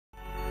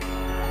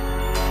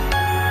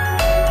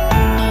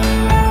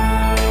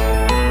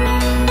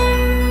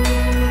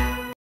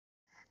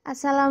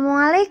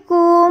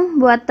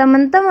Assalamualaikum. Buat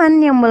teman-teman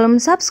yang belum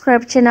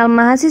subscribe channel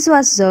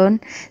Mahasiswa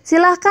Zone,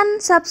 silahkan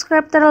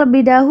subscribe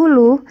terlebih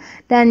dahulu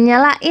dan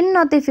nyalain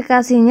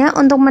notifikasinya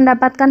untuk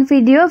mendapatkan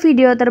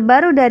video-video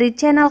terbaru dari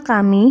channel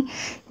kami.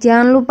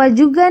 Jangan lupa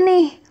juga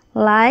nih,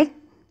 like,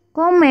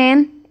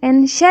 comment,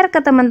 and share ke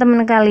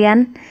teman-teman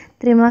kalian.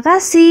 Terima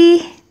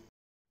kasih.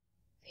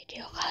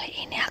 Video kali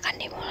ini akan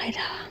dimulai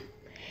dalam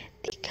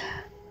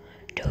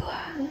 3,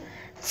 2,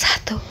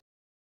 1.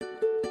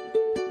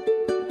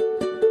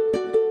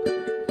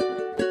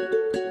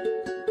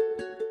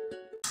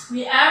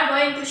 We are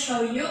going to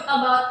show you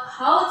about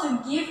how to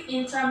give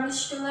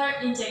intramuscular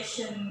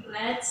injection.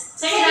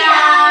 Let's check it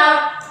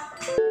out!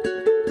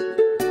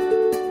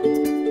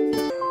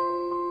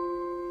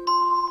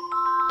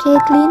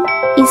 Caitlin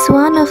is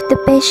one of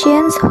the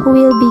patients who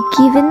will be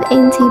given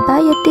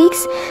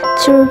antibiotics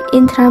through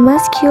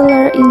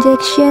intramuscular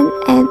injection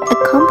and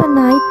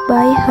accompanied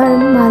by her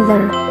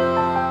mother.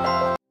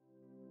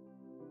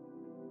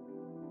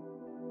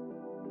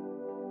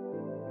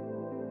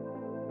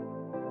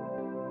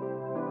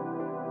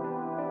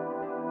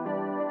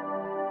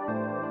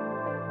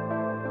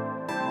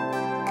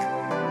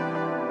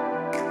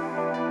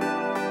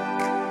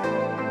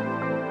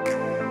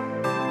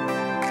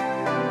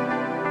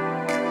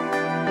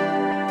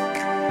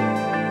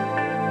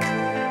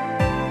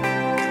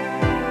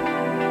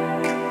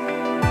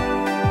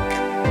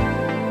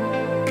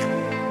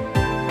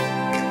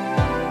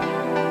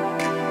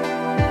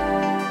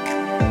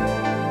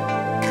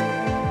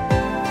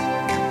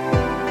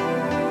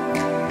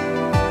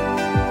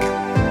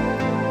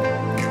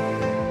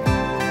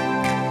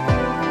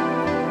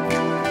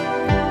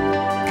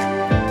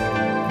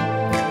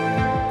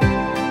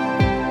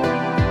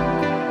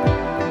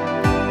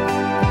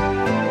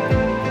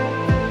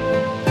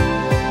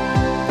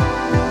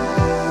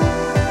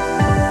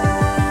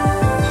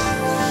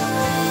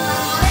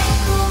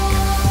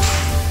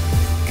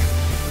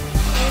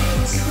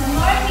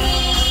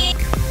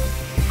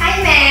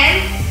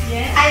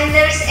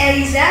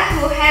 Eliza,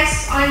 who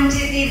has on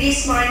duty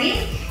this morning.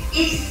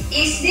 Is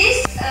this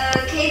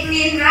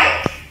Caitlin,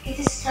 right? It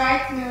is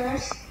right,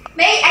 nurse.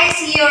 May I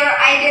see your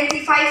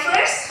identify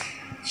first?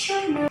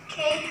 Sure, nurse.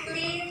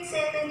 Caitlin,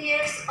 7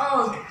 years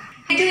old.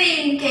 How are you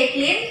doing,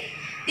 Caitlin?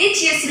 Did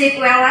you sleep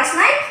well last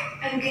night?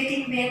 I'm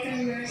getting better,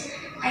 nurse.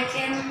 I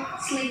can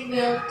sleep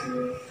well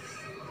too.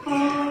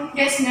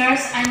 Yes,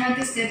 nurse, I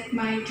noticed that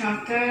my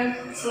doctor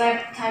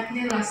slept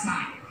tightly last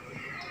night.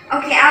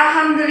 Okay,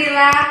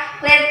 Alhamdulillah.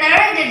 Later,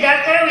 the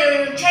doctor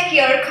will check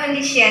your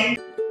condition.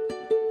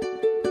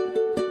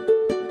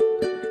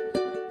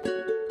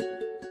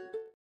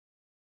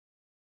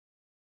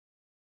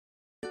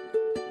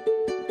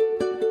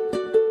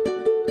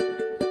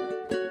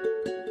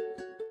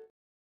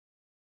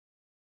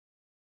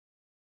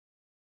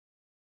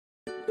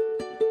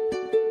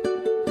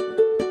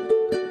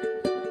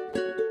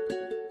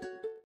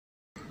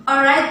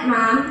 Alright,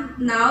 Mom.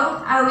 Now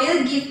I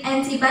will give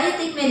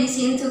antibiotic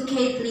medicine to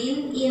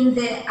Caitlin in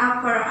the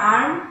upper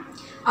arm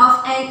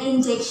of an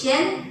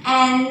injection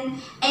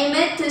and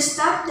aimed to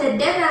stop the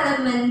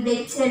development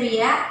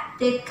bacteria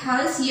that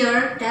cause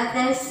your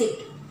daughter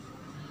sick.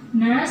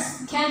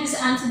 Nurse, can this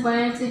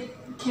antibiotic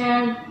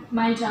cure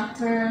my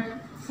daughter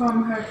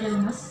from her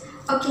illness?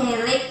 Okay,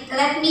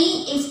 let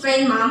me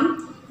explain,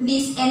 Mom.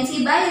 This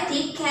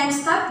antibiotic can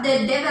stop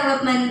the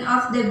development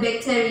of the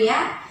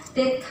bacteria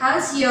that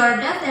cause your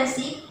daughter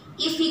sick.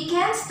 If we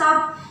can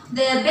stop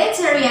the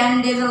bacteria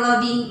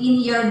developing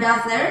in your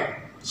daughter,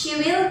 she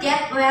will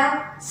get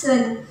well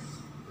soon.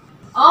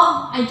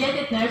 Oh, I get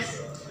it,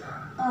 nurse.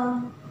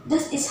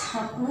 This is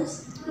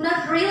harmless.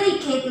 Not really,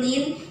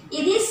 Caitlin.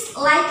 It is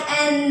like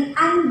an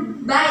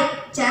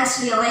unbite.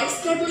 Just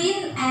relax,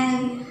 Caitlin.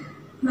 And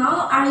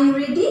now, are you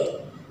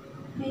ready?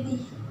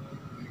 Ready.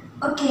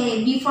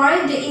 Okay,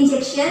 before the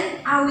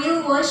injection, I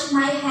will wash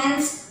my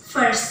hands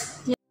first.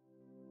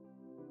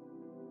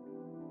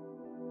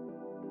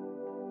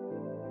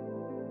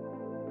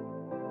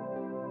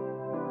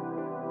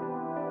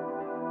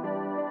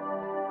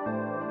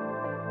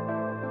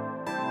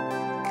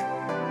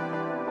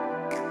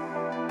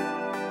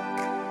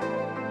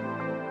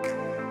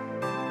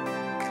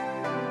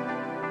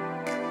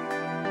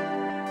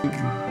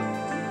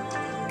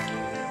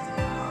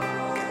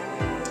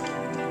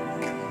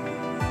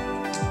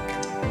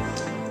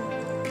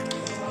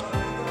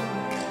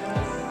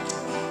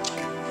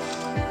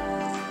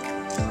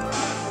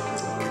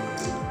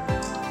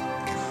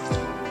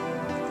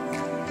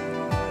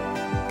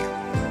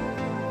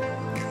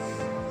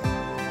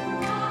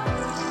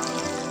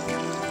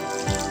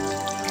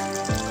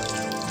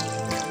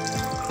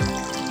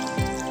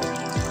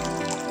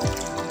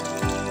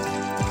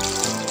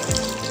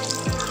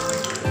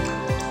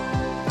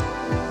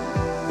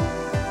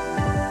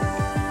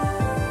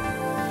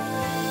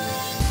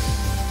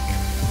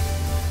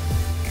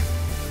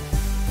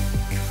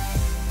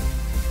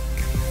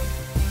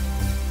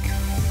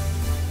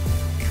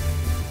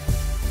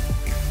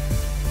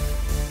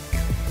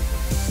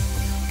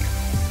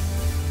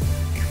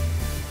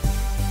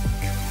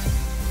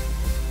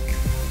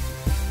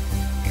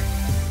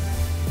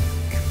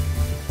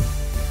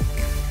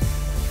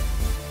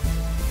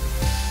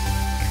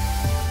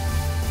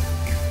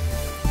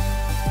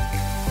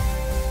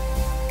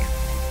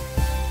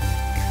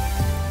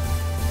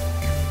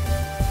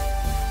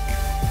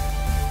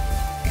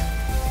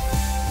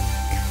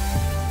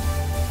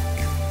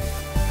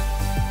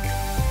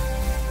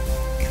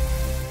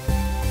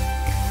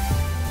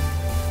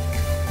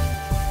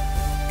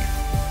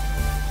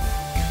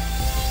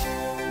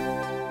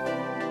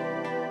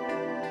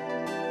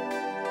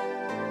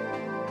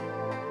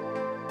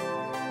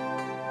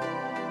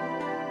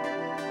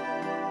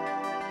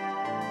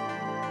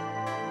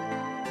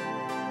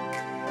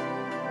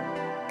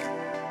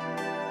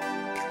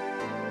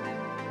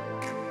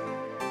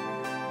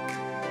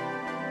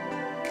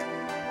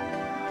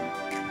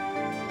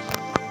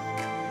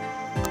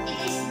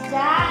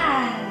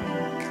 done.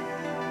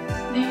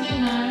 Thank you,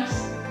 nurse.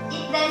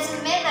 It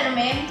doesn't matter,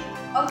 ma'am.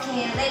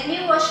 Okay, let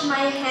me wash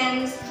my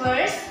hands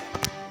first.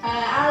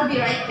 I'll be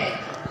right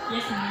back.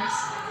 Yes,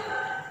 nurse.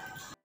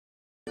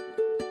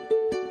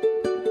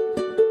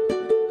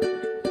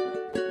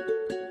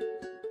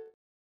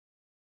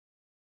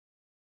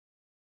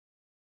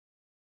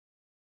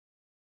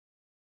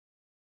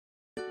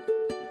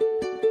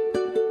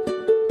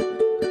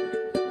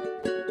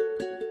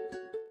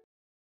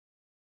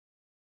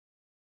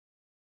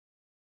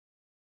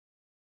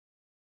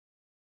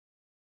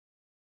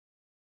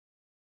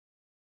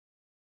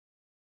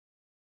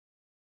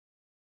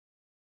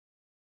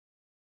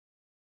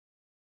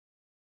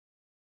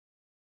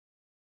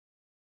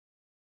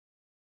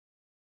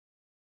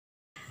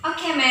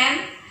 Okay,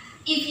 ma'am.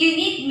 If you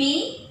need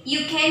me,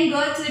 you can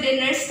go to the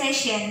nurse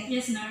station.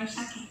 Yes, nurse.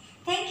 Okay.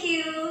 Thank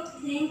you.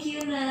 Thank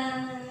you,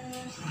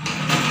 nurse.